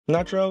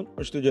Natural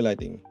or studio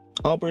lighting?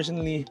 Ako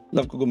personally,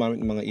 love ko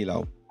gumamit ng mga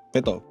ilaw.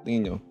 Ito,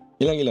 tingin nyo.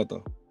 Ilang ilaw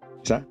to?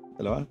 Isa?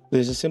 Dalawa?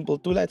 This is a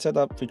simple 2-light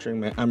setup featuring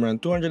my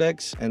Amaran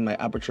 200X and my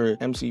Aputure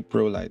MC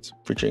Pro lights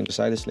featuring the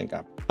Simpleng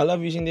app. I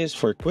love using this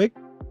for quick,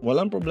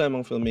 walang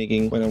problemang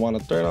filmmaking when I want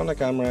to turn on the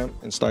camera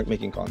and start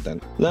making content.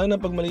 Lalo na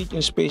pag maliit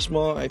yung space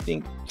mo, I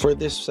think for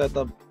this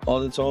setup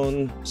on its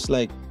own, it's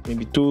like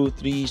maybe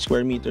 2-3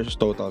 square meters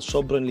total.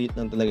 Sobrang liit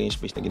lang talaga yung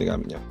space na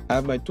ginagamit niya. I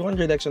have my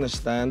 200X on a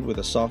stand with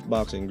a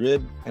softbox and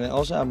grid, and I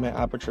also have my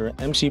Aputure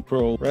MC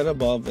Pro right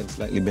above and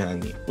slightly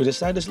behind me. With the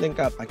Simpleng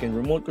app, I can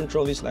remote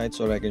control these lights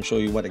so that I can show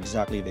you what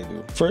exactly they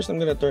do. First, I'm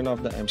gonna turn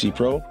off the MC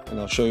Pro, and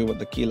I'll show you what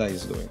the key light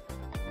is doing.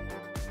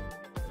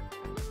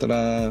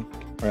 Ta-da!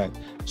 Alright,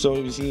 so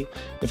you see,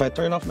 if I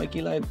turn off my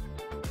key light,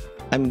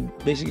 I'm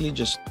basically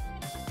just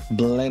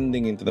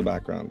blending into the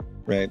background,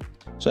 right?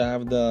 So I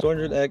have the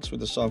 200X with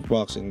the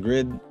softbox and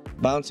grid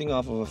bouncing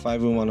off of a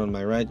 5-in-1 on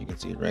my right. You can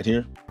see it right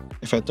here.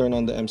 If I turn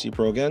on the MC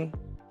Pro again,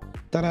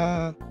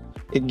 ta-da!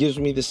 It gives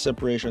me this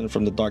separation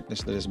from the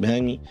darkness that is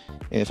behind me.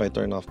 And if I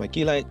turn off my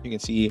key light, you can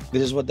see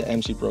this is what the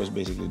MC Pro is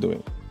basically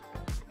doing.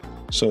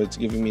 So it's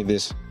giving me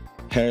this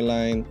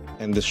hairline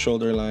and this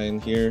shoulder line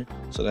here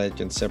so that it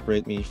can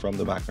separate me from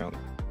the background.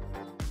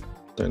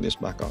 Turn this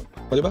back on.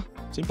 O diba?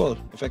 Simple,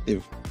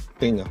 effective.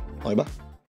 Tingnan nyo. Okay ba?